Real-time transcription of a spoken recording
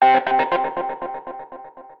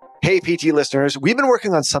Hey, PT listeners, we've been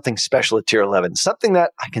working on something special at Tier 11, something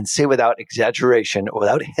that I can say without exaggeration or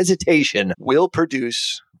without hesitation will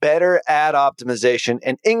produce better ad optimization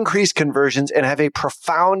and increase conversions and have a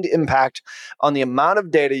profound impact on the amount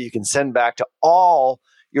of data you can send back to all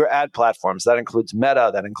your ad platforms. That includes Meta,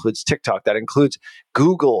 that includes TikTok, that includes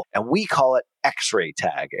Google, and we call it X-Ray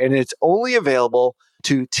Tag. And it's only available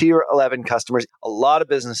to Tier 11 customers. A lot of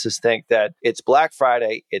businesses think that it's Black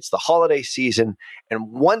Friday, it's the holiday season,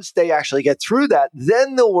 and once they actually get through that,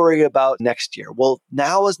 then they'll worry about next year. Well,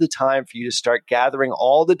 now is the time for you to start gathering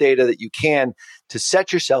all the data that you can to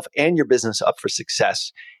set yourself and your business up for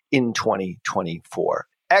success in 2024.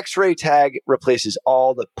 X-Ray Tag replaces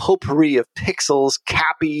all the potpourri of pixels,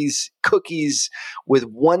 cappies, cookies with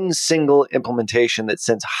one single implementation that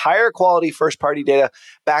sends higher quality first-party data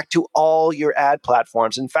back to all your ad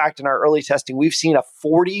platforms. In fact, in our early testing, we've seen a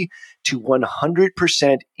 40 to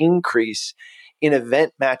 100% increase in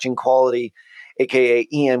event matching quality, aka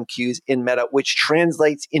EMQs in Meta, which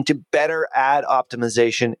translates into better ad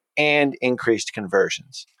optimization and increased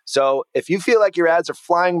conversions. So if you feel like your ads are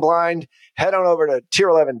flying blind, head on over to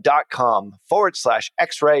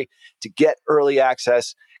tier11.com/X-ray to get early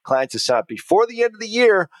access. Clients who sign up before the end of the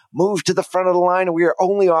year move to the front of the line, and we are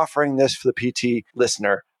only offering this for the PT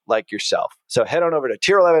listener like yourself. So head on over to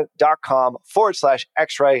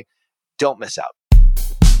tier11.com/X-ray. Don't miss out.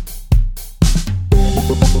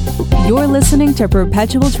 You're listening to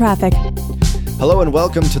Perpetual Traffic. Hello and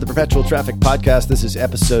welcome to the Perpetual Traffic Podcast. This is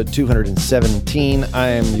episode 217. I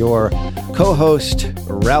am your co-host,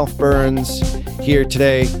 Ralph Burns, here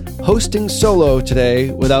today, hosting solo today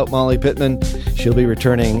without Molly Pittman. She'll be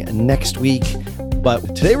returning next week.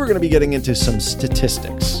 But today we're going to be getting into some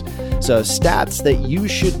statistics. So stats that you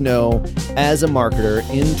should know as a marketer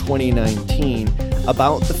in 2019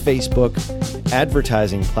 about the Facebook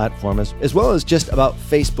advertising platform, as well as just about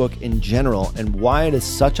Facebook in general and why it is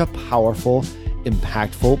such a powerful,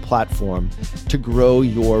 impactful platform to grow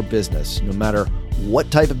your business. No matter what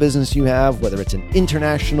type of business you have, whether it's an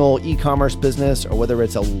international e-commerce business or whether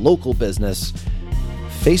it's a local business,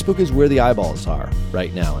 Facebook is where the eyeballs are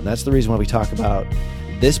right now. And that's the reason why we talk about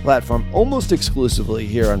this platform almost exclusively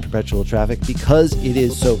here on Perpetual Traffic, because it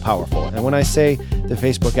is so powerful. And when I say the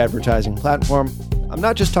Facebook advertising platform, I'm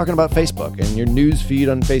not just talking about Facebook and your news feed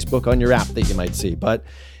on Facebook on your app that you might see, but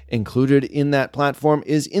included in that platform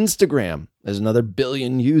is Instagram. There's another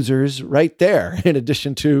billion users right there, in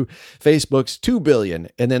addition to Facebook's 2 billion.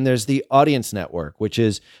 And then there's the Audience Network, which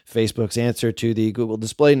is Facebook's answer to the Google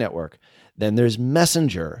Display Network. Then there's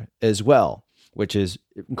Messenger as well, which is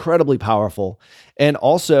incredibly powerful. And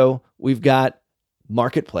also, we've got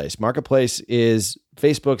Marketplace. Marketplace is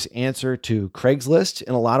Facebook's answer to Craigslist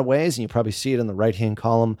in a lot of ways, and you probably see it in the right-hand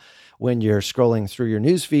column when you're scrolling through your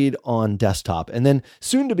newsfeed on desktop. And then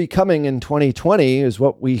soon to be coming in 2020 is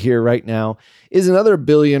what we hear right now is another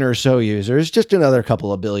billion or so users, just another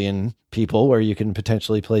couple of billion people where you can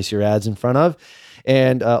potentially place your ads in front of,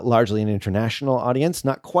 and largely an international audience,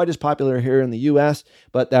 not quite as popular here in the US,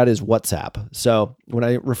 but that is WhatsApp. So when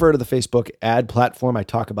I refer to the Facebook ad platform, I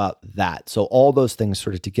talk about that. So all those things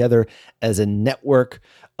sort of together as a network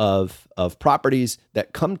of properties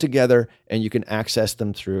that come together, and you can access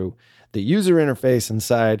them through the user interface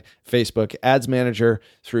inside Facebook Ads Manager,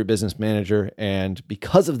 through Business Manager. And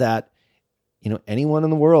because of that, anyone in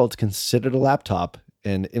the world can sit at a laptop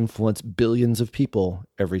and influence billions of people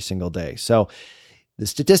every single day. So the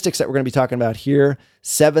statistics that we're going to be talking about here,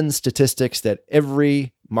 7 statistics that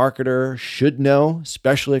every marketer should know,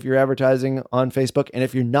 especially if you're advertising on Facebook. And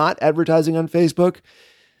if you're not advertising on Facebook,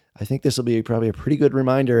 I think this will be probably a pretty good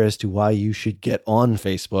reminder as to why you should get on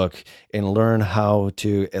Facebook and learn how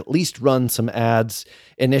to at least run some ads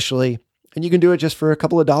initially. And you can do it just for a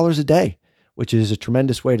couple of dollars a day, which is a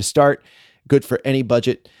tremendous way to start. Good for any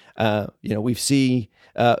budget. We've seen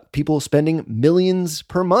people spending millions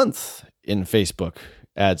per month in Facebook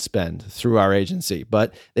ad spend through our agency,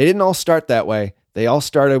 but they didn't all start that way. They all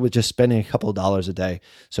started with just spending a couple of dollars a day.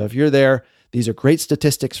 So if you're there, these are great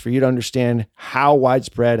statistics for you to understand how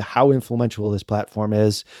widespread, how influential this platform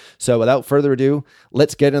is. So without further ado,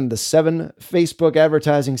 let's get into the 7 Facebook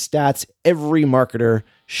advertising stats every marketer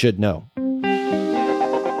should know.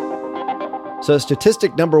 So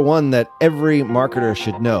statistic number 1 that every marketer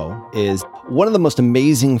should know is one of the most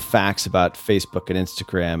amazing facts about Facebook and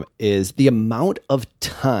Instagram is the amount of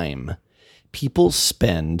time people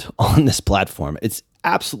spend on this platform. It's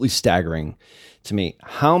absolutely staggering to me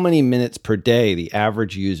how many minutes per day the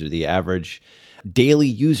average user, the average daily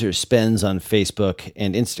user spends on Facebook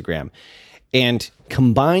and Instagram. And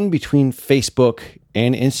combined between Facebook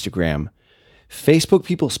and Instagram, Facebook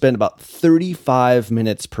people spend about 35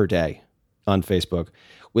 minutes per day on Facebook,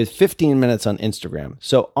 with 15 minutes on Instagram.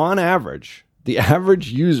 So on average, the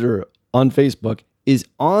average user on Facebook is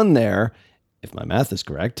on there, if my math is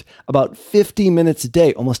correct, about 50 minutes a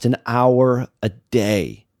day, almost an hour a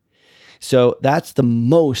day. So that's the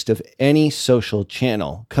most of any social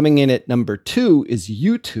channel. Coming in at number 2 is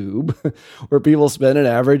YouTube, where people spend an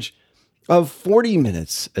average of 40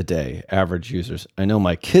 minutes a day, average users. I know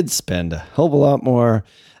my kids spend a hell of a lot more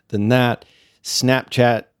than that.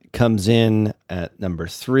 Snapchat comes in at number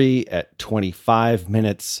 3 at 25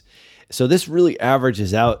 minutes. So this really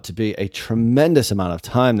averages out to be a tremendous amount of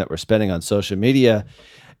time that we're spending on social media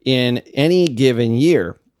in any given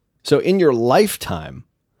year. So in your lifetime,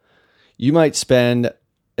 you might spend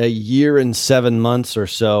a year and 7 months or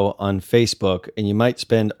so on Facebook, and you might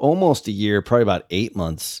spend almost a year, probably about 8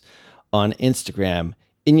 months on Instagram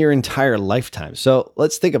in your entire lifetime. So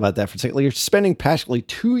let's think about that for a second. You're spending practically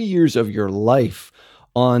 2 years of your life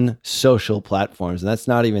on social platforms. And that's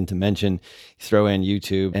not even to mention throw in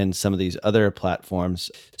YouTube and some of these other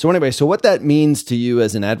platforms. So anyway, so what that means to you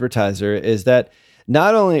as an advertiser is that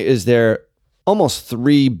not only is there almost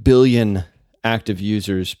 3 billion active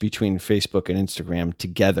users between Facebook and Instagram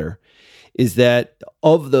together, is that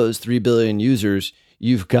of those 3 billion users,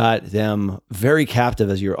 you've got them very captive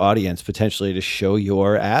as your audience, potentially to show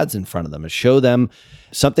your ads in front of them, to show them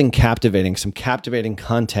something captivating, some captivating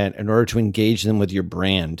content in order to engage them with your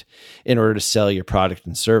brand, in order to sell your product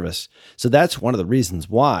and service. So that's one of the reasons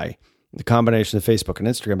why the combination of Facebook and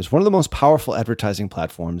Instagram is one of the most powerful advertising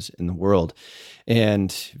platforms in the world. And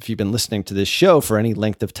if you've been listening to this show for any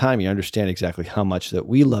length of time, you understand exactly how much that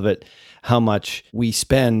we love it, how much we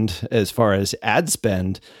spend as far as ad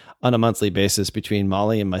spend on a monthly basis between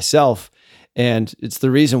Molly and myself. And it's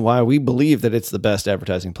the reason why we believe that it's the best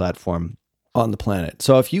advertising platform on the planet.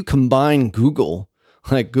 So if you combine Google,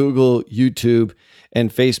 like Google, YouTube,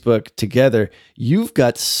 and Facebook together, you've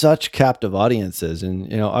got such captive audiences.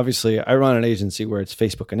 And, obviously I run an agency where it's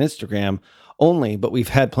Facebook and Instagram only, but we've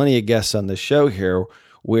had plenty of guests on this show here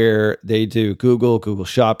where they do Google, Google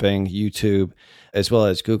Shopping, YouTube, as well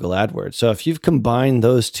as Google AdWords. So if you've combined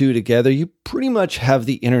those two together, you pretty much have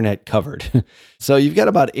the internet covered. So you've got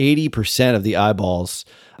about 80% of the eyeballs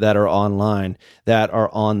that are online that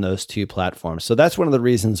are on those two platforms. So that's one of the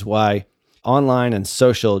reasons why online and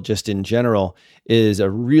social, just in general, is a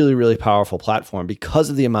really, really powerful platform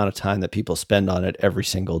because of the amount of time that people spend on it every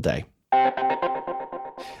single day.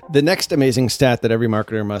 The next amazing stat that every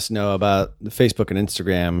marketer must know about Facebook and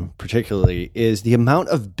Instagram particularly is the amount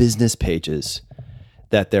of business pages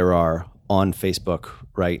that there are on Facebook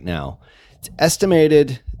right now. It's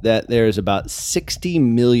estimated that there's about 60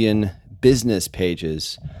 million business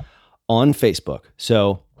pages on Facebook.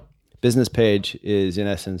 So business page is in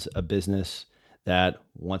essence a business that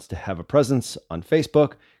wants to have a presence on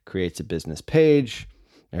Facebook, creates a business page,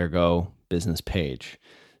 ergo business page.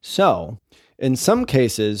 So in some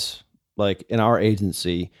cases, like in our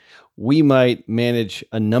agency, we might manage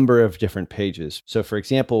a number of different pages. So for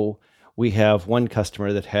example, we have one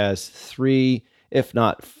customer that has 3, if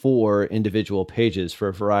not 4 individual pages for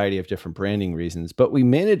a variety of different branding reasons, but we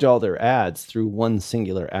manage all their ads through one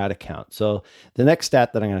singular ad account. So the next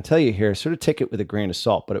stat that I'm going to tell you here, sort of take it with a grain of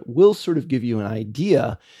salt, but it will sort of give you an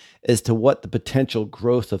idea as to what the potential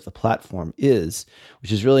growth of the platform is,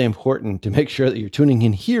 which is really important to make sure that you're tuning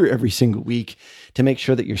in here every single week to make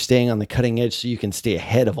sure that you're staying on the cutting edge so you can stay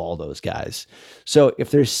ahead of all those guys. So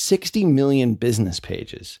if there's 60 million business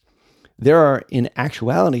pages, there are in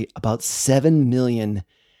actuality about 7 million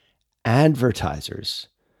advertisers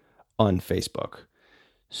on Facebook.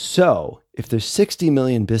 So if there's 60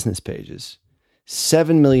 million business pages,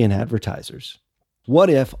 7 million advertisers,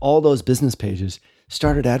 what if all those business pages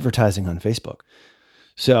started advertising on Facebook?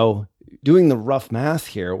 So doing the rough math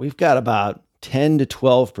here, we've got about 10 to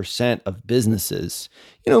 12% of businesses,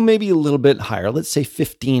 maybe a little bit higher, let's say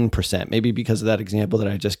 15%, maybe because of that example that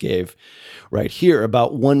I just gave right here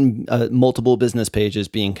about multiple business pages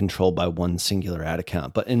being controlled by one singular ad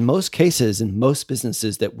account. But in most cases, in most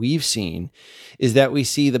businesses that we've seen, is that we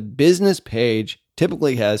see the business page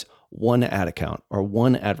typically has one ad account or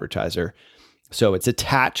one advertiser. So it's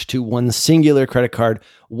attached to one singular credit card,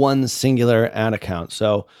 one singular ad account.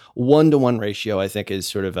 So 1-to-1 ratio, I think, is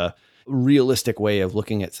sort of a realistic way of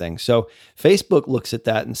looking at things. So Facebook looks at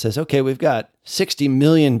that and says, okay, we've got 60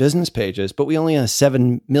 million business pages, but we only have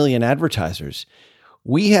 7 million advertisers.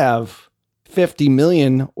 We have 50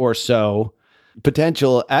 million or so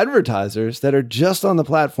potential advertisers that are just on the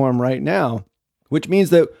platform right now, which means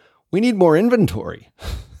that we need more inventory.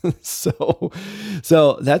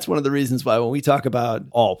 So that's one of the reasons why when we talk about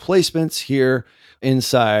all placements here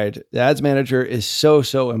inside the Ads Manager is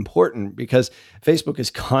so important, because Facebook is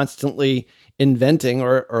constantly inventing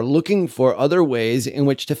or looking for other ways in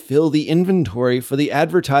which to fill the inventory for the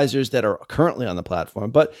advertisers that are currently on the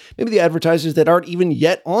platform, but maybe the advertisers that aren't even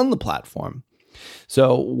yet on the platform.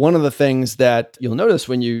 So one of the things that you'll notice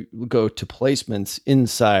when you go to placements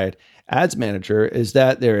inside Ads Manager is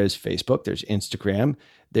that there is Facebook, there's Instagram,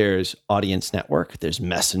 there's Audience Network, there's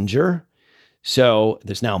Messenger. So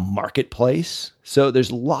there's now Marketplace. So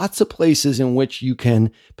there's lots of places in which you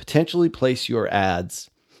can potentially place your ads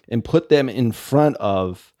and put them in front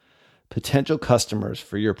of potential customers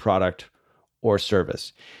for your product or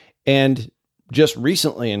service. And just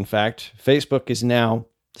recently, in fact, Facebook is now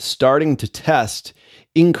starting to test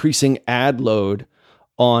increasing ad load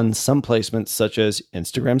on some placements such as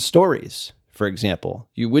Instagram Stories, for example.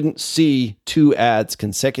 You wouldn't see 2 ads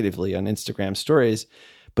consecutively on Instagram Stories,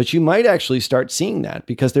 but you might actually start seeing that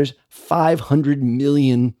because there's 500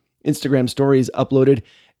 million Instagram Stories uploaded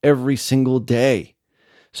every single day.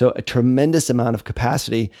 So a tremendous amount of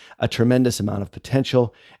capacity, a tremendous amount of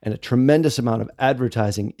potential, and a tremendous amount of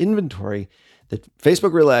advertising inventory that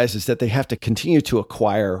Facebook realizes that they have to continue to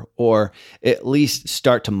acquire or at least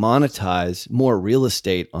start to monetize more real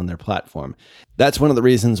estate on their platform. That's one of the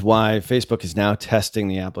reasons why Facebook is now testing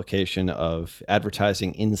the application of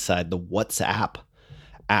advertising inside the WhatsApp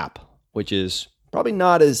app, which is probably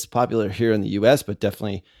not as popular here in the US, but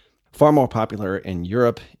definitely far more popular in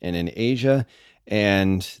Europe and in Asia.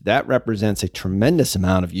 And that represents a tremendous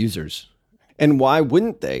amount of users. And why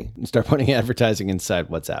wouldn't they start putting advertising inside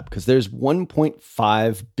WhatsApp? Because there's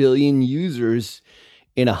 1.5 billion users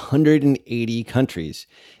in 180 countries.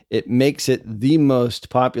 It makes it the most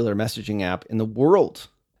popular messaging app in the world.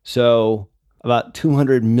 So about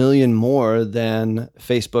 200 million more than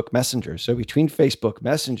Facebook Messenger. So between Facebook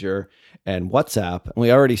Messenger and WhatsApp, and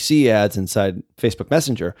we already see ads inside Facebook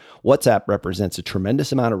Messenger, WhatsApp represents a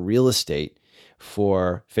tremendous amount of real estate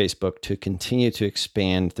for Facebook to continue to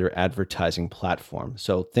expand their advertising platform.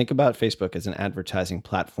 So think about Facebook as an advertising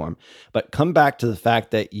platform, but come back to the fact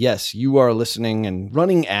that yes, you are listening and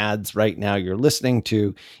running ads right now. You're listening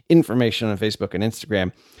to information on Facebook and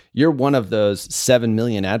Instagram. You're one of those 7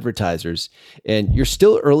 million advertisers, and you're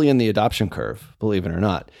still early in the adoption curve, believe it or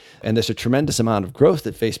not. And there's a tremendous amount of growth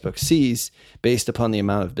that Facebook sees based upon the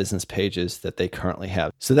amount of business pages that they currently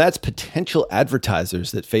have. So that's potential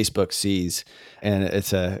advertisers that Facebook sees, and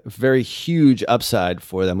it's a very huge upside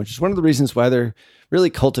for them, which is one of the reasons why they're really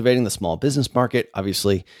cultivating the small business market,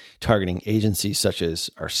 obviously targeting agencies such as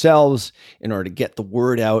ourselves in order to get the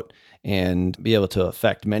word out and be able to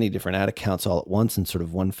affect many different ad accounts all at once in sort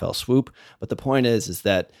of one fell swoop. But the point is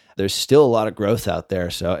that there's still a lot of growth out there,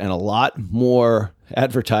 and a lot more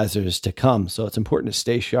advertisers to come. So it's important to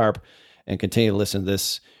stay sharp and continue to listen to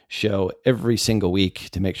this show every single week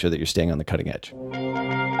to make sure that you're staying on the cutting edge.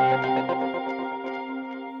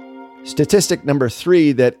 Statistic number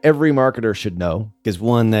 3 that every marketer should know, is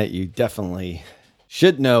one that you definitely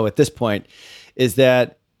should know at this point, is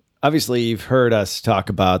that obviously, you've heard us talk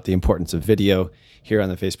about the importance of video here on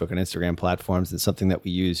the Facebook and Instagram platforms. It's something that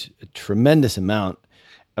we use a tremendous amount.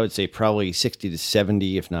 I would say probably 60 to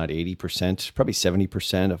 70, if not 80%, probably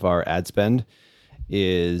 70% of our ad spend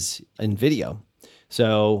is in video.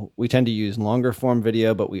 So we tend to use longer form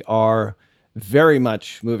video, but we are very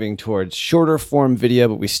much moving towards shorter form video,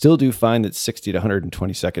 but we still do find that 60 to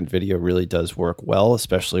 120 second video really does work well,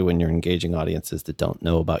 especially when you're engaging audiences that don't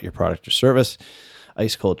know about your product or service.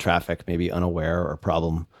 Ice cold traffic, maybe unaware or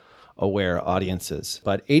problem aware audiences.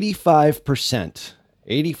 But 85%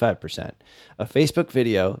 of Facebook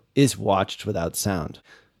video is watched without sound.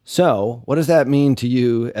 So what does that mean to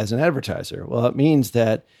you as an advertiser? Well, it means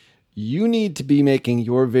that you need to be making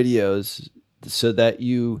your videos so that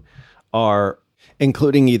you are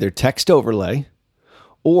including either text overlay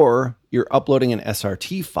or you're uploading an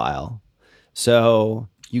SRT file. So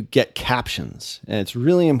you get captions. And it's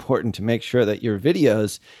really important to make sure that your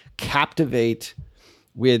videos captivate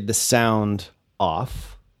with the sound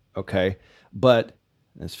off, okay? But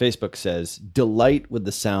as Facebook says, delight with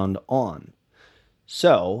the sound on.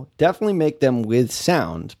 So definitely make them with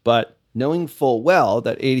sound, but knowing full well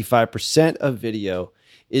that 85% of video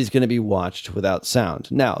is going to be watched without sound.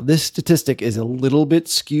 Now, this statistic is a little bit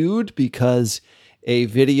skewed because a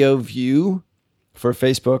video view for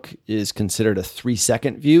Facebook is considered a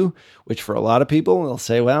 3-second view, which for a lot of people, they'll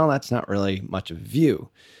say, well, that's not really much of a view.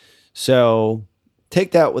 So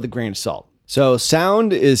take that with a grain of salt. So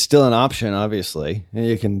sound is still an option, obviously, and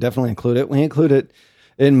you can definitely include it. We include it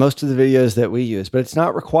in most of the videos that we use, but it's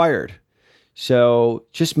not required. So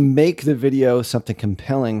just make the video something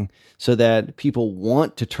compelling so that people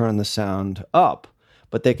want to turn the sound up,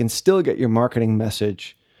 but they can still get your marketing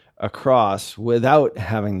message across without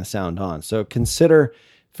having the sound on. So consider,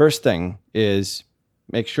 first thing is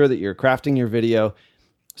make sure that you're crafting your video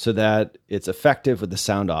so that it's effective with the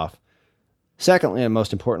sound off. Secondly, and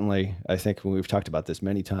most importantly, I think we've talked about this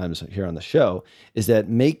many times here on the show, is that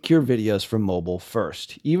make your videos for mobile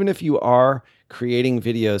first. Even if you are creating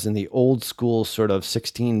videos in the old school sort of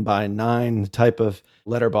 16:9 type of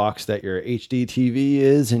letterbox that your HD TV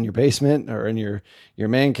is in your basement or in your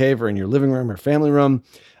man cave or in your living room or family room,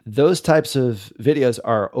 those types of videos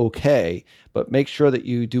are okay, but make sure that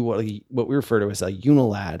you do what we refer to as a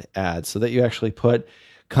unilad ad, so that you actually put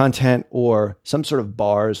content or some sort of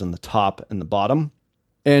bars on the top and the bottom,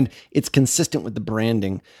 and it's consistent with the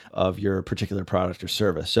branding of your particular product or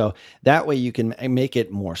service. So that way you can make it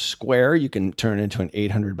more square. You can turn it into an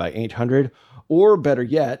 800 by 800, or better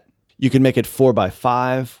yet, you can make it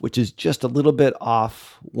 4x5, which is just a little bit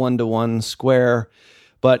off 1-to-1 square.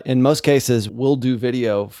 But in most cases, we'll do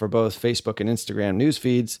video for both Facebook and Instagram news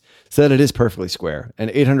feeds so that it is perfectly square. And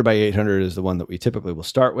 800 by 800 is the one that we typically will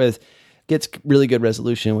start with. Gets really good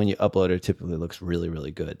resolution. When you upload it, it typically looks really,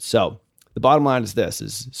 really good. So the bottom line is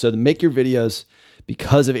this, so to make your videos,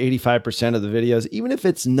 because of 85% of the videos, even if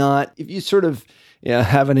it's not, if you sort of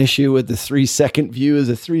have an issue with the 3-second view, is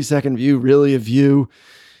a 3-second view really a view?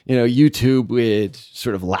 YouTube would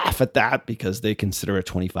sort of laugh at that because they consider a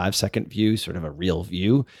 25-second view sort of a real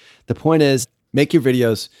view. The point is, make your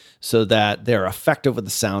videos so that they're effective with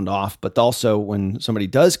the sound off, but also when somebody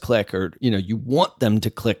does click, or you want them to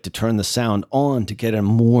click to turn the sound on to get a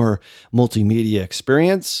more multimedia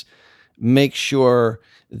experience, make sure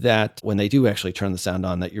that when they do actually turn the sound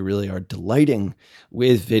on, that you really are delighting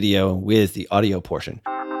with video, with the audio portion.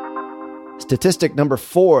 Statistic number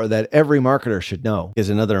 4 that every marketer should know is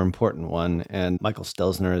another important one. And Michael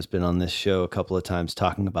Stelzner has been on this show a couple of times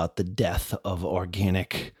talking about the death of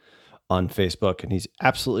organic on Facebook. And he's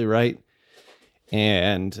absolutely right.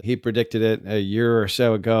 And he predicted it a year or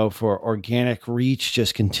so ago for organic reach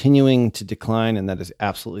just continuing to decline. And that is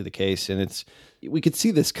absolutely the case. And we could see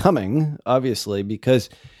this coming, obviously, because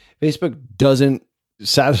Facebook doesn't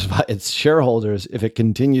satisfy its shareholders if it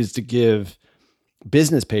continues to give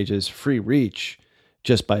business pages free reach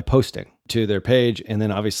just by posting to their page and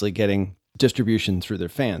then obviously getting distribution through their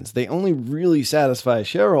fans. They only really satisfy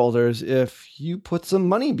shareholders if you put some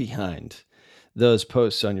money behind those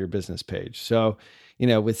posts on your business page. So,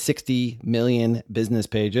 with 60 million business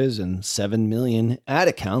pages and 7 million ad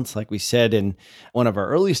accounts, like we said in one of our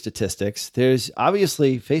early statistics, there's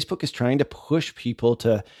obviously Facebook is trying to push people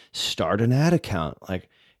to start an ad account. Like,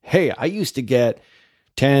 hey, I used to get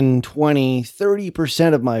 10, 20,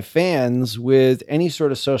 30% of my fans with any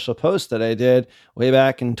sort of social post that I did way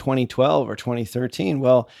back in 2012 or 2013.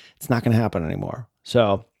 Well, it's not going to happen anymore.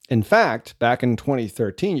 So, in fact, back in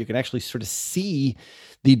 2013, you can actually sort of see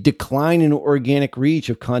the decline in organic reach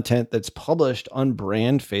of content that's published on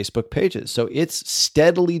brand Facebook pages. So it's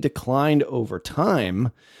steadily declined over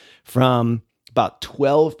time from about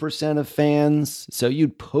 12% of fans. So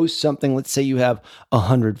you'd post something, let's say you have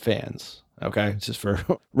 100 fans. Okay, just for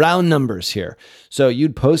round numbers here. So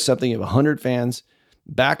you'd post something, you have 100 fans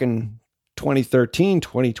back in 2013,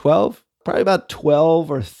 2012, probably about 12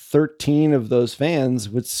 or 13 of those fans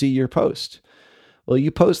would see your post. Well, you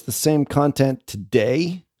post the same content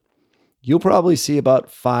today, you'll probably see about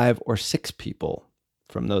 5 or 6 people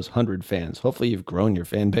from those 100 fans. Hopefully you've grown your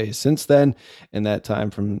fan base since then, in that time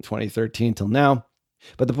from 2013 till now.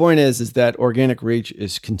 But the point is that organic reach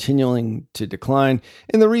is continuing to decline.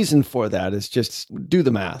 And the reason for that is just do the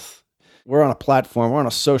math. We're on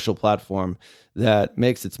a social platform that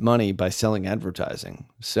makes its money by selling advertising.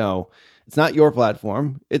 So it's not your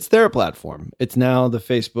platform, it's their platform. It's now the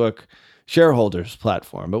Facebook shareholders'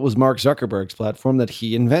 platform. It was Mark Zuckerberg's platform that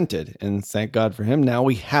he invented. And thank God for him, now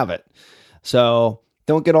we have it. So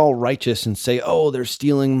don't get all righteous and say, oh, they're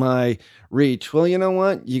stealing my reach. Well, you know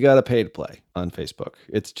what? You got to pay to play on Facebook.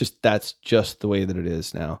 That's just the way that it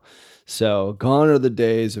is now. So gone are the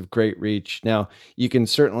days of great reach. Now, you can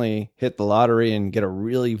certainly hit the lottery and get a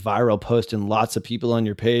really viral post and lots of people on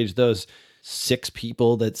your page. Those 6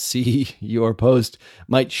 people that see your post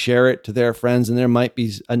might share it to their friends, and there might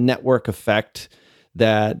be a network effect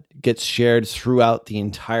that gets shared throughout the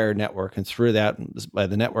entire network, and through that, by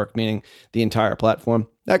the network meaning the entire platform.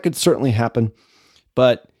 That could certainly happen,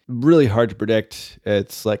 but really hard to predict.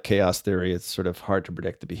 It's like chaos theory. It's sort of hard to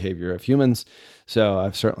predict the behavior of humans. So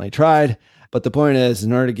I've certainly tried. But the point is,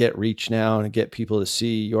 in order to get reach now and to get people to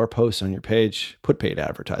see your posts on your page, put paid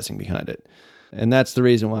advertising behind it. And that's the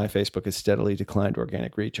reason why Facebook has steadily declined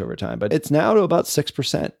organic reach over time. But it's now to about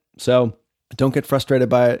 6%. So don't get frustrated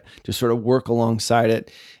by it. Just sort of work alongside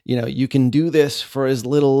it. You can do this for as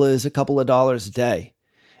little as a couple of dollars a day.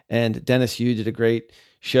 And Dennis Yu did a great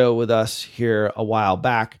show with us here a while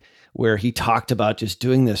back where he talked about just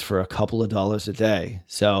doing this for a couple of dollars a day.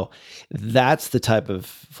 So that's the type of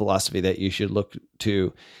philosophy that you should look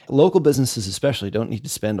to. Local businesses especially don't need to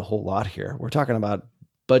spend a whole lot here. We're talking about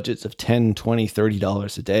budgets of $10, $20,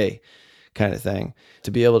 $30 a day kind of thing to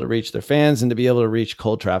be able to reach their fans and to be able to reach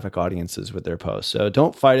cold traffic audiences with their posts. So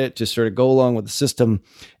don't fight it. Just sort of go along with the system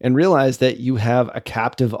and realize that you have a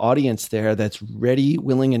captive audience there that's ready,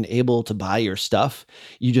 willing, and able to buy your stuff.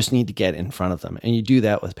 You just need to get in front of them. And you do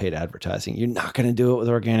that with paid advertising. You're not going to do it with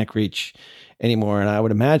organic reach anymore. And I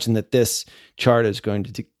would imagine that this chart is going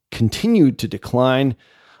to continue to decline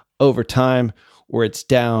over time, where it's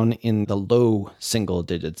down in the low single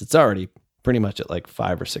digits. It's already pretty much at like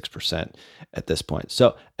 5 or 6% at this point.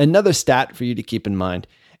 So another stat for you to keep in mind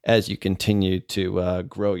as you continue to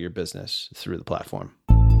grow your business through the platform.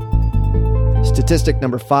 Statistic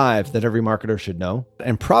number 5 that every marketer should know,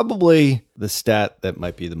 and probably the stat that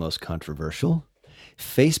might be the most controversial: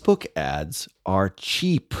 Facebook ads are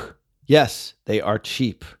cheap. Yes, they are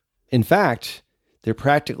cheap. In fact, they're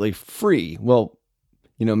practically free. Well,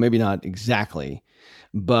 maybe not exactly,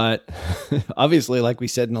 but obviously, like we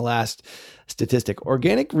said in the last statistic,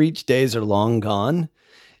 organic reach days are long gone.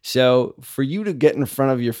 So for you to get in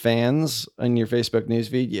front of your fans on your Facebook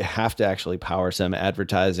newsfeed, you have to actually power some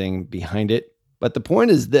advertising behind it. But the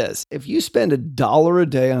point is this: if you spend $1 a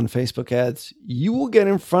day on Facebook ads, you will get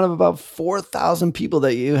in front of about 4,000 people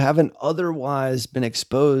that you haven't otherwise been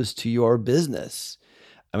exposed to your business.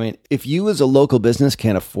 I mean, if you as a local business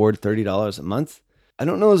can't afford $30 a month, I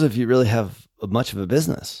don't know as if you really have much of a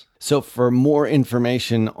business. So for more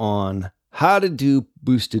information on how to do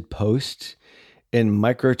boosted posts and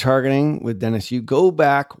micro-targeting with Dennis Yu, go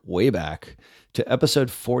back, way back to episode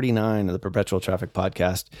 49 of the Perpetual Traffic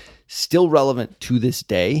Podcast. Still relevant to this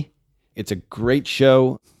day. It's a great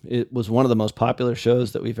show. It was one of the most popular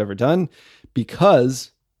shows that we've ever done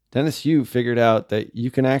because Dennis Yu figured out that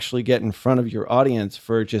you can actually get in front of your audience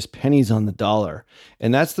for just pennies on the dollar.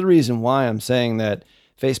 And that's the reason why I'm saying that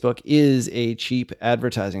Facebook is a cheap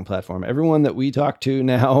advertising platform. Everyone that we talk to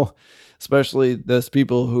now, especially those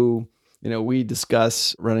people who, we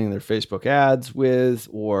discuss running their Facebook ads with,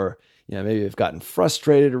 or, maybe they've gotten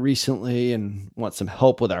frustrated recently and want some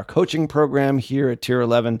help with our coaching program here at Tier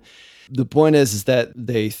 11. The point is that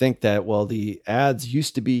they think that, well, the ads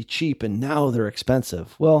used to be cheap and now they're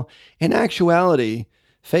expensive. Well, in actuality,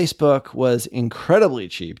 Facebook was incredibly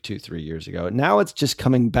cheap 2-3 years ago. Now it's just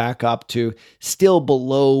coming back up to still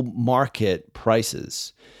below market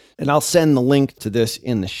prices. And I'll send the link to this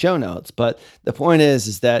in the show notes. But the point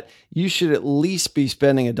is that you should at least be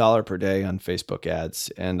spending $1 per day on Facebook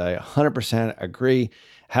ads. And I 100% agree.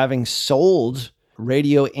 Having sold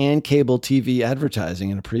radio and cable TV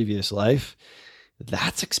advertising in a previous life,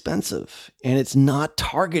 that's expensive. And it's not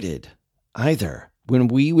targeted either. When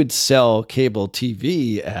we would sell cable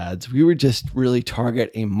TV ads, we would just really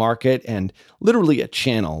target a market and literally a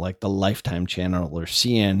channel like the Lifetime channel or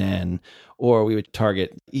CNN, or we would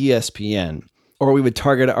target ESPN, or we would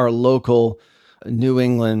target our local New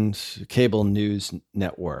England cable news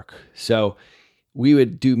network. So we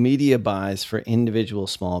would do media buys for individual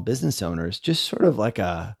small business owners, just sort of like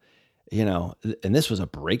and this was a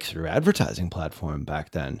breakthrough advertising platform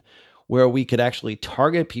back then, where we could actually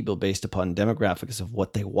target people based upon demographics of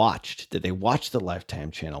what they watched. Did they watch the Lifetime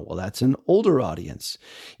channel? Well, that's an older audience.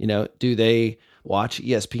 Do they watch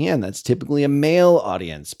ESPN? That's typically a male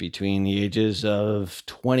audience between the ages of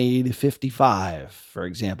 20 to 55, for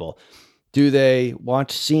example. Do they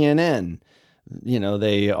watch CNN?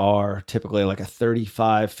 They are typically like a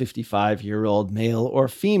 35, 55-year-old male or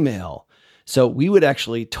female. So we would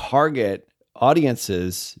actually target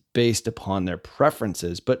audiences based upon their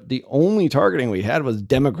preferences, but the only targeting we had was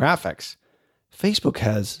demographics. Facebook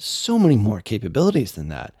has so many more capabilities than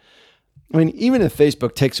that. I mean, even if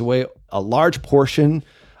Facebook takes away a large portion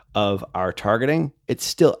of our targeting, it's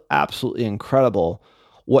still absolutely incredible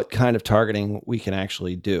what kind of targeting we can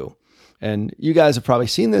actually do. And you guys have probably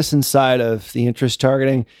seen this inside of the interest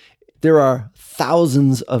targeting. There are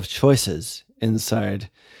thousands of choices inside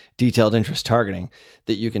detailed interest targeting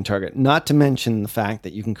that you can target, not to mention the fact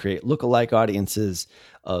that you can create lookalike audiences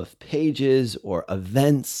of pages or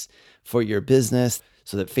events for your business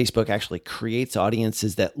so that Facebook actually creates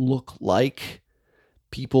audiences that look like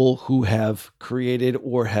people who have created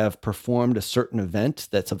or have performed a certain event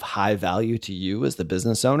that's of high value to you as the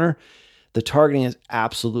business owner. The targeting is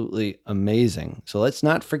absolutely amazing. So let's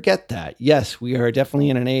not forget that. Yes, we are definitely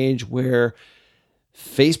in an age where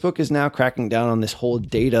Facebook is now cracking down on this whole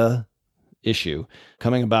data issue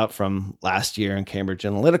coming about from last year in Cambridge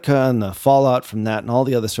Analytica and the fallout from that and all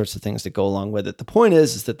the other sorts of things that go along with it. The point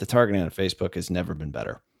is that the targeting on Facebook has never been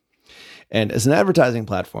better. And as an advertising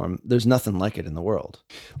platform, there's nothing like it in the world.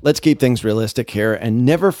 Let's keep things realistic here and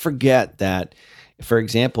never forget that, for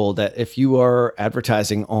example, that if you are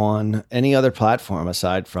advertising on any other platform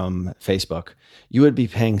aside from Facebook, you would be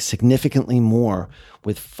paying significantly more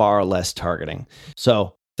with far less targeting.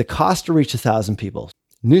 So the cost to reach 1,000 people,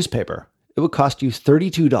 newspaper, it would cost you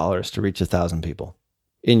 $32 to reach 1,000 people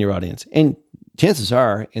in your audience. And chances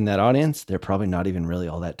are in that audience, they're probably not even really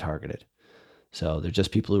all that targeted. So they're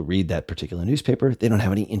just people who read that particular newspaper. They don't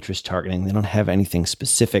have any interest targeting. They don't have anything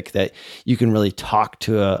specific that you can really talk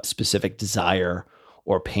to a specific desire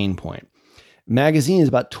or pain point. Magazine is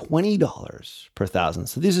about $20 per thousand.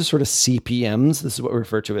 So these are sort of CPMs. This is what we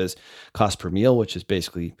refer to as cost per meal, which is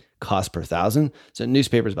basically cost per thousand. So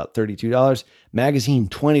newspaper is about $32. Magazine,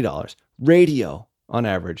 $20. Radio, on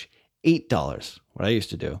average, $8, what I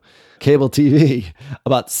used to do. Cable TV,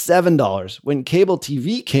 about $7. When cable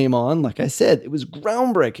TV came on, like I said, it was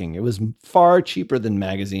groundbreaking. It was far cheaper than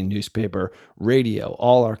magazine, newspaper, radio,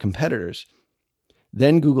 all our competitors.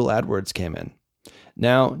 Then Google AdWords came in.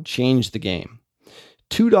 Now, change the game.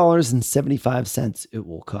 $2.75 it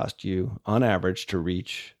will cost you on average to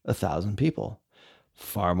reach 1,000 people.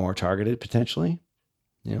 Far more targeted potentially,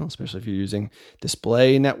 especially if you're using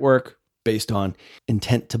display network based on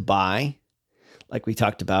intent to buy, like we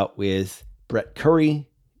talked about with Brett Curry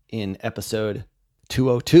in episode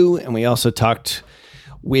 202. And we also talked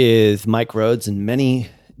with Mike Rhodes and many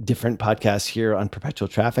different podcasts here on Perpetual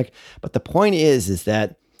Traffic. But the point is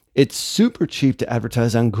that it's super cheap to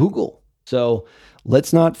advertise on Google. So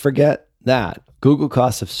let's not forget that. Google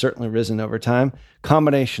costs have certainly risen over time.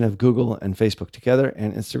 Combination of Google and Facebook together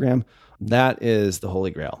and Instagram, that is the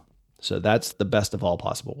holy grail. So that's the best of all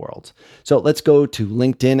possible worlds. So let's go to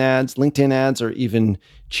LinkedIn ads. LinkedIn ads are even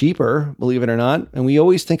cheaper, believe it or not. And we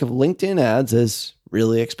always think of LinkedIn ads as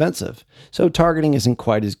really expensive. So targeting isn't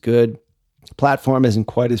quite as good. Platform isn't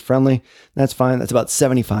quite as friendly. That's fine. That's about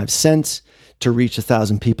 75 cents to reach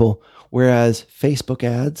 1,000 people. Whereas Facebook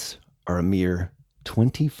ads are a mere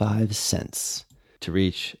 25 cents to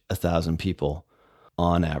reach 1,000 people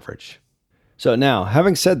on average. So now,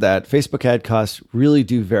 having said that, Facebook ad costs really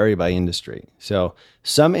do vary by industry. So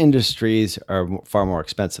some industries are far more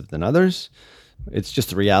expensive than others. It's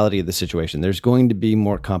just the reality of the situation. There's going to be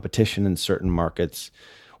more competition in certain markets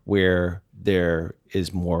where there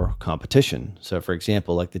is more competition. So for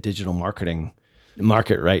example, like the digital marketing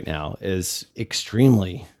market right now is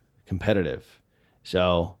extremely competitive.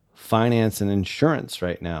 So finance and insurance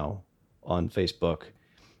right now on Facebook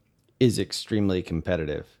is extremely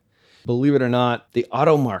competitive. Believe it or not, the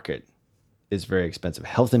auto market is very expensive.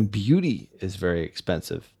 Health and beauty is very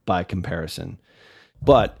expensive by comparison.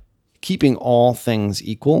 But keeping all things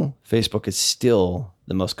equal, Facebook is still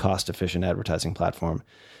the most cost-efficient advertising platform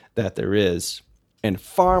that there is, and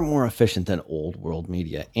far more efficient than old world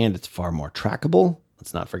media. And it's far more trackable.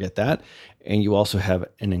 Let's not forget that. And you also have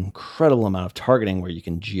an incredible amount of targeting where you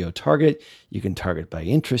can geo-target, you can target by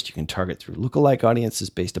interest, you can target through lookalike audiences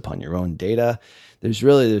based upon your own data.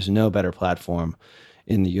 There's no better platform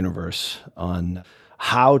in the universe on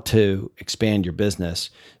how to expand your business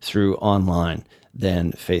through online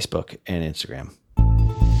than Facebook and Instagram.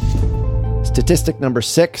 Statistic number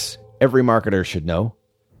 6, every marketer should know.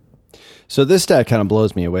 So this stat kind of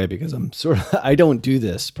blows me away because I don't do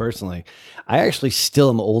this personally. I actually still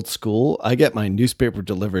am old school. I get my newspaper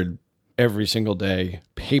delivered every single day,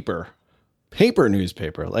 paper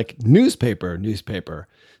newspaper, like newspaper.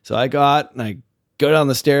 So I go down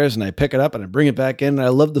the stairs and I pick it up and I bring it back in. And I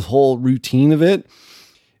love the whole routine of it.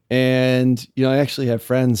 And, I actually have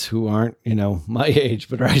friends who aren't, my age,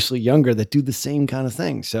 but are actually younger that do the same kind of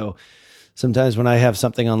thing. So sometimes when I have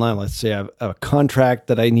something online, let's say I have a contract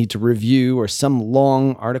that I need to review or some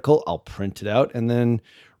long article, I'll print it out and then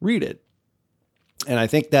read it. And I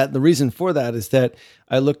think that the reason for that is that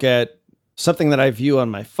I look at something that I view on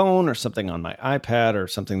my phone or something on my iPad or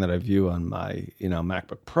something that I view on my,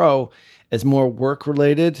 MacBook Pro as more work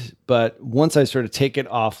related. But once I sort of take it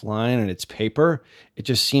offline and it's paper, it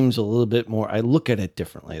just seems a little bit more, I look at it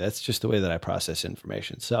differently. That's just the way that I process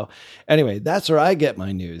information. So anyway, that's where I get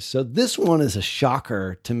my news. So this one is a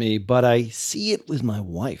shocker to me, but I see it with my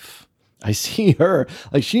wife. I see her,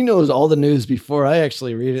 like she knows all the news before I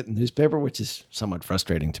actually read it in the newspaper, which is somewhat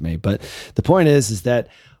frustrating to me. But the point is that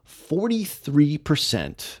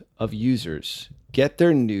 43% of users get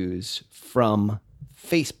their news from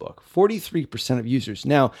Facebook. 43% of users.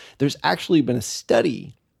 Now, there's actually been a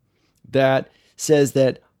study that says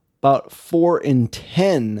that about 4 in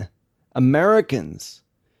 10 Americans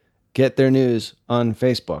get their news on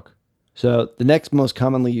Facebook. So the next most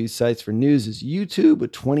commonly used sites for news is YouTube,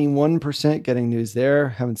 with 21% getting news there.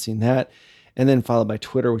 Haven't seen that. And then followed by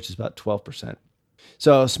Twitter, which is about 12%.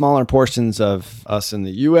 So smaller portions of us in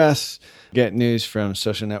the US get news from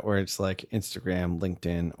social networks like Instagram,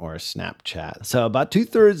 LinkedIn, or Snapchat. So about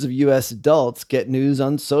 2/3 of US adults get news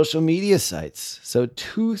on social media sites. So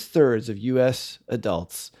 2/3 of US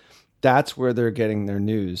adults, that's where they're getting their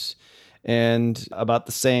news. And about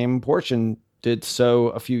the same portion did so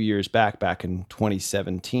a few years back in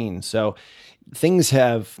 2017. So things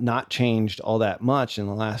have not changed all that much in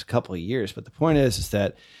the last couple of years. But the point is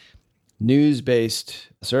that news-based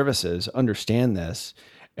services understand this.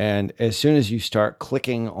 And as soon as you start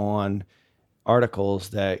clicking on articles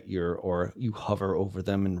that you hover over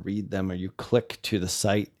them and read them, or you click to the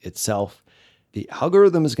site itself, the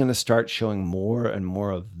algorithm is going to start showing more and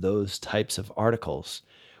more of those types of articles,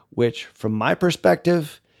 which from my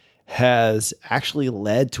perspective has actually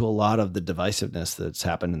led to a lot of the divisiveness that's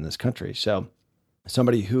happened in this country. So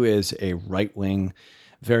somebody who is a right-wing,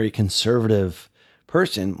 very conservative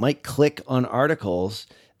person might click on articles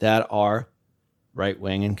that are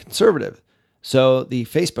right-wing and conservative. So the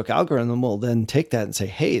Facebook algorithm will then take that and say,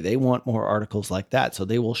 hey, they want more articles like that. So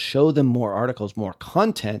they will show them more articles, more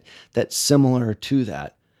content that's similar to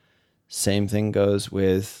that. Same thing goes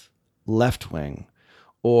with left-wing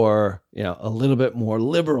or, a little bit more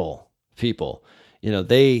liberal people.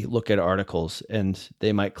 They look at articles and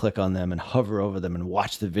they might click on them and hover over them and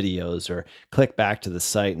watch the videos, or click back to the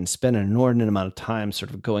site and spend an inordinate amount of time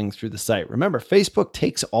sort of going through the site. Remember, Facebook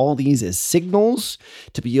takes all these as signals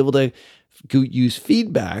to be able to use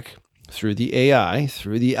feedback through the AI,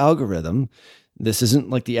 through the algorithm. This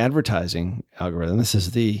isn't like the advertising algorithm. This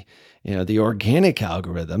is the organic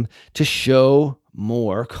algorithm to show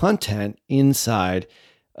more content inside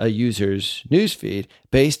a user's newsfeed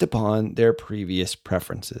based upon their previous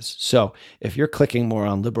preferences. So if you're clicking more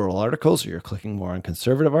on liberal articles or you're clicking more on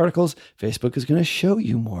conservative articles, Facebook is going to show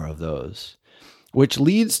you more of those, which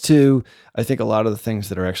leads to, I think, a lot of the things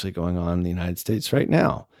that are actually going on in the United States right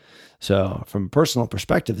now. So from a personal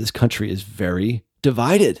perspective, this country is very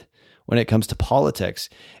divided when it comes to politics.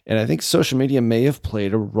 And I think social media may have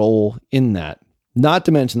played a role in that. Not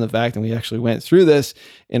to mention the fact that we actually went through this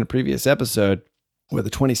in a previous episode, where the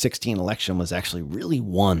 2016 election was actually really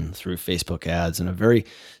won through Facebook ads in a very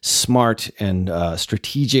smart and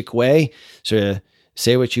strategic way. So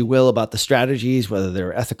say what you will about the strategies, whether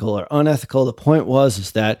they're ethical or unethical. The point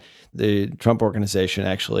is that the Trump organization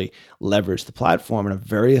actually leveraged the platform in a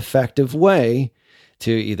very effective way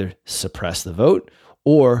to either suppress the vote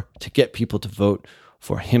or to get people to vote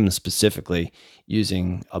for him specifically,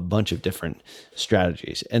 using a bunch of different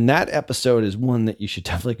strategies. And that episode is one that you should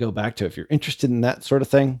definitely go back to if you're interested in that sort of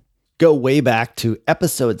thing. Go way back to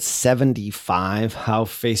episode 75, how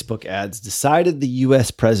Facebook ads decided the US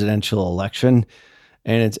presidential election.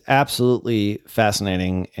 And it's absolutely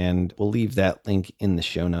fascinating. And we'll leave that link in the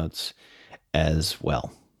show notes as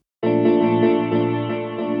well.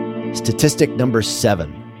 Statistic number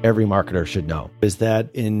 7. Every marketer should know, is that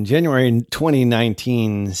in January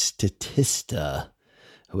 2019, Statista,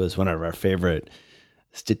 who was one of our favorite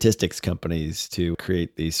statistics companies to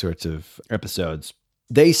create these sorts of episodes,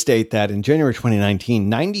 they state that in January 2019,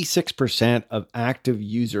 96% of active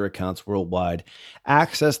user accounts worldwide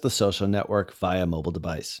access the social network via mobile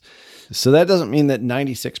device. So that doesn't mean that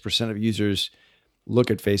 96% of users look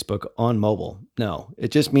at Facebook on mobile. No, it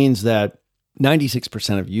just means that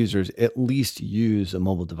 96% of users at least use a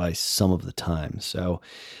mobile device some of the time. So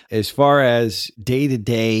as far as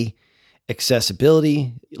day-to-day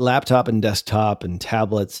accessibility, laptop and desktop and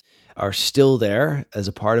tablets are still there as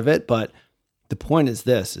a part of it. But the point is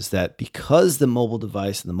this, is that because the mobile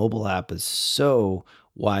device and the mobile app is so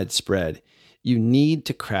widespread, you need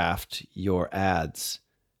to craft your ads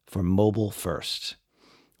for mobile first.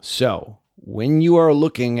 So when you are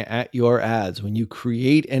looking at your ads, when you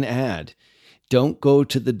create an ad, don't go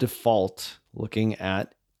to the default looking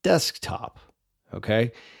at desktop,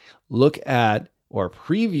 okay? Look at or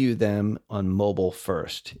preview them on mobile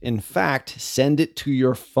first. In fact, send it to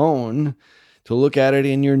your phone to look at it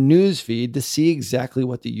in your news feed to see exactly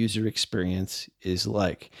what the user experience is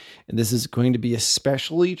like. And this is going to be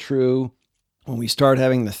especially true when we start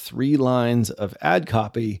having the 3 lines of ad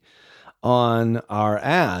copy on our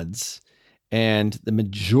ads, and the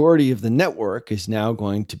majority of the network is now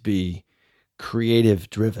going to be creative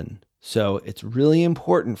driven. So it's really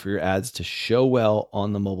important for your ads to show well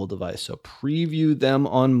on the mobile device. So preview them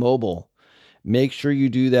on mobile. Make sure you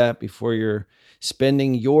do that before you're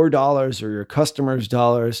spending your dollars or your customers'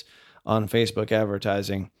 dollars on Facebook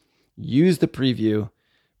advertising. Use the preview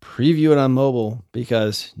it on mobile,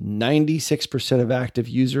 because 96% of active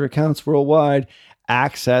user accounts worldwide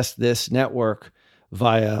access this network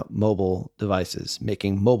via mobile devices,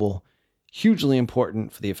 making mobile hugely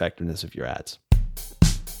important for the effectiveness of your ads.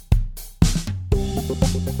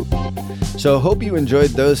 So hope you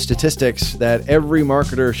enjoyed those statistics that every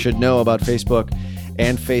marketer should know about Facebook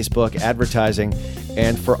and Facebook advertising.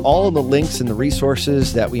 And for all the links and the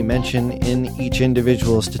resources that we mention in each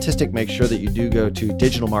individual statistic, make sure that you do go to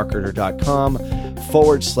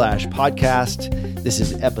digitalmarketer.com/podcast. This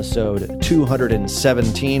is episode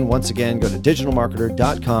 217. Once again, go to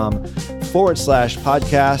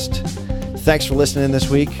digitalmarketer.com/podcast. Thanks for listening this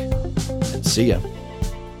week, and see ya.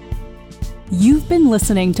 You've been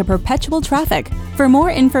listening to Perpetual Traffic. For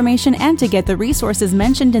more information and to get the resources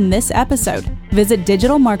mentioned in this episode, visit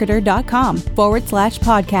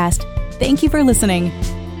digitalmarketer.com/podcast. Thank you for listening.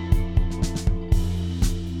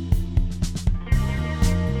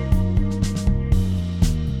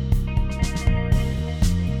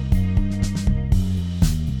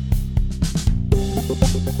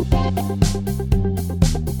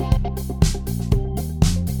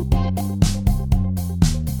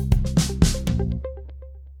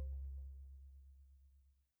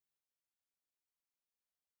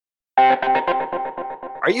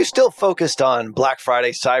 Are you still focused on Black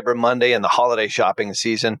Friday, Cyber Monday, and the holiday shopping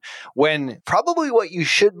season, when probably what you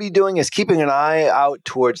should be doing is keeping an eye out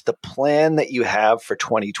towards the plan that you have for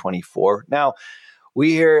 2024? Now,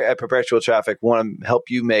 we here at Perpetual Traffic want to help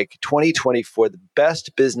you make 2024 the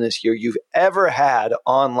best business year you've ever had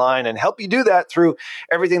online, and help you do that through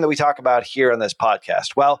everything that we talk about here on this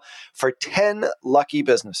podcast. Well, for 10 lucky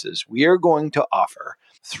businesses, we are going to offer,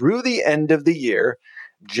 through the end of the year,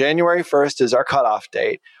 January 1st is our cutoff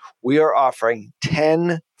date, we are offering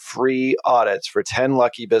 10 free audits for 10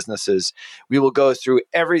 lucky businesses. We will go through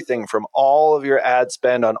everything from all of your ad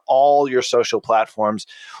spend on all your social platforms.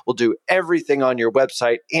 We'll do everything on your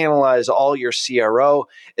website, analyze all your CRO,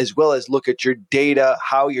 as well as look at your data,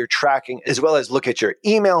 how you're tracking, as well as look at your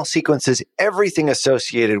email sequences, everything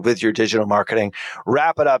associated with your digital marketing,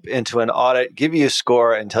 wrap it up into an audit, give you a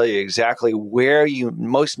score, and tell you exactly where you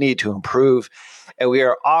most need to improve. And we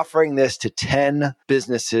are offering this to 10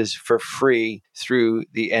 businesses for free through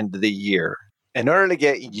the end of the year. In order to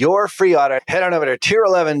get your free audit, head on over to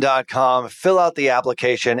tier11.com, fill out the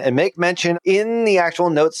application, and make mention in the actual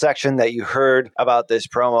notes section that you heard about this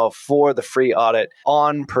promo for the free audit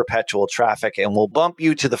on Perpetual Traffic, and we'll bump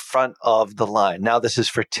you to the front of the line. Now, this is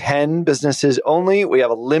for 10 businesses only. We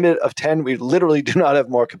have a limit of 10. We literally do not have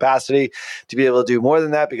more capacity to be able to do more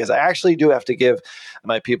than that, because I actually do have to give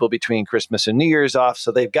my people between Christmas and New Year's off,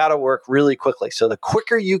 so they've got to work really quickly. So the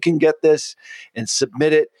quicker you can get this and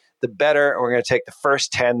submit it, the better. And we're going to take the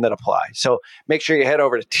first 10 that apply. So make sure you head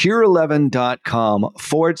over to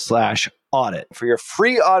tier11.com/audit. For your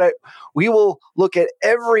free audit, we will look at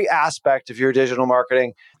every aspect of your digital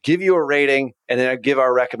marketing, give you a rating, and then give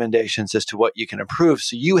our recommendations as to what you can improve,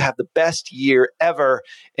 so you have the best year ever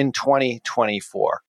in 2024.